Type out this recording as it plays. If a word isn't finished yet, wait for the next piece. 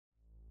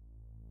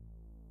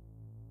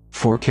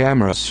For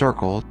camera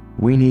circle,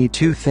 we need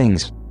two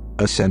things: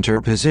 a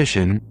center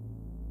position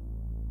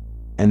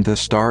and the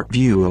start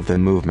view of the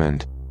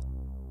movement.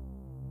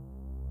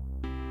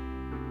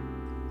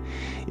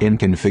 In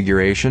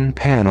configuration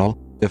panel,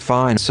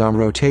 define some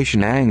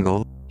rotation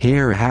angle,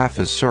 here half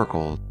is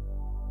circled.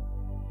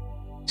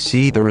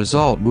 See the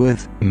result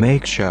with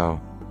Make Show.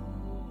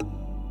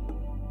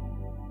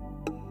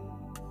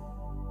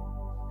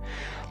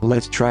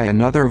 Let's try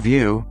another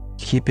view,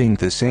 keeping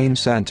the same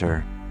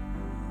center.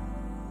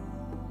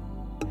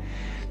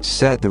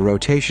 Set the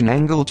rotation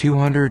angle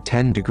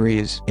 210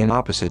 degrees in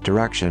opposite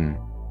direction.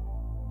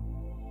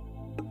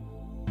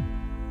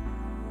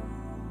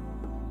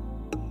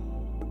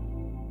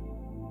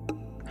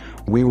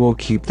 We will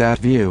keep that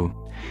view.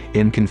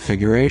 In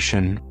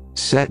configuration,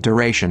 set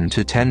duration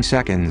to 10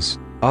 seconds,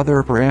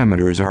 other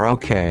parameters are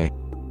okay.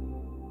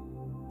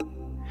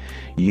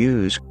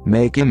 Use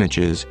Make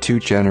Images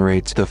to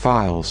generate the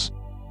files.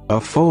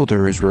 A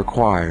folder is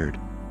required.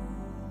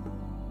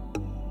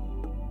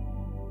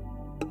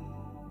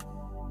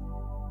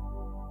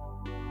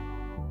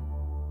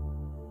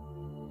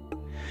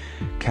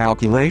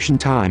 Calculation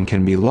time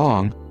can be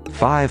long,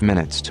 5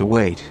 minutes to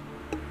wait.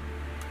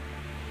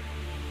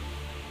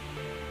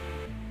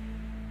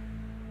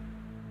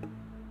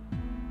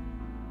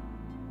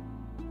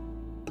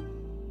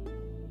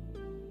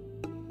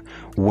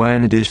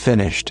 When it is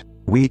finished,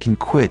 we can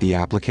quit the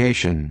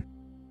application.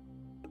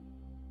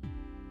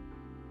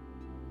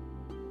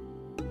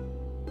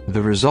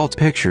 The result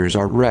pictures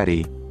are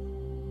ready.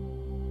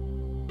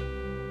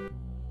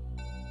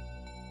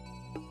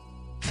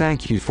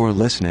 Thank you for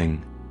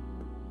listening.